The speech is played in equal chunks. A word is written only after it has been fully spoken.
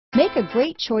Make a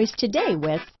great choice today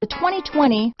with the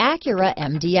 2020 Acura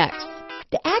MDX.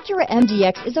 The Acura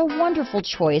MDX is a wonderful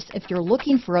choice if you're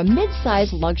looking for a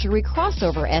mid-size luxury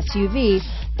crossover SUV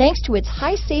thanks to its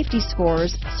high safety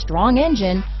scores, strong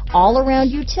engine, all-around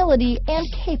utility, and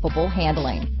capable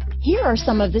handling. Here are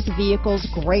some of this vehicle's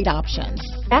great options: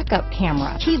 backup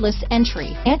camera, keyless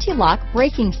entry, anti-lock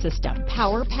braking system,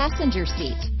 power passenger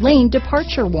seat, lane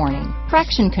departure warning,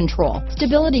 traction control,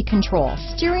 stability control,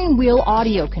 steering wheel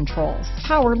audio controls,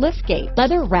 power liftgate,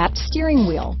 leather-wrapped steering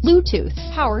wheel, Bluetooth,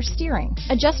 power steering,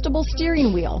 adjustable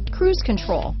steering wheel, cruise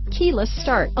control, keyless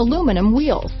start, aluminum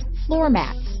wheels, floor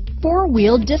mats,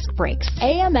 four-wheel disc brakes,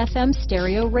 AM/FM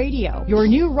stereo radio. Your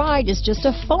new ride is just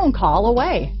a phone call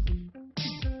away.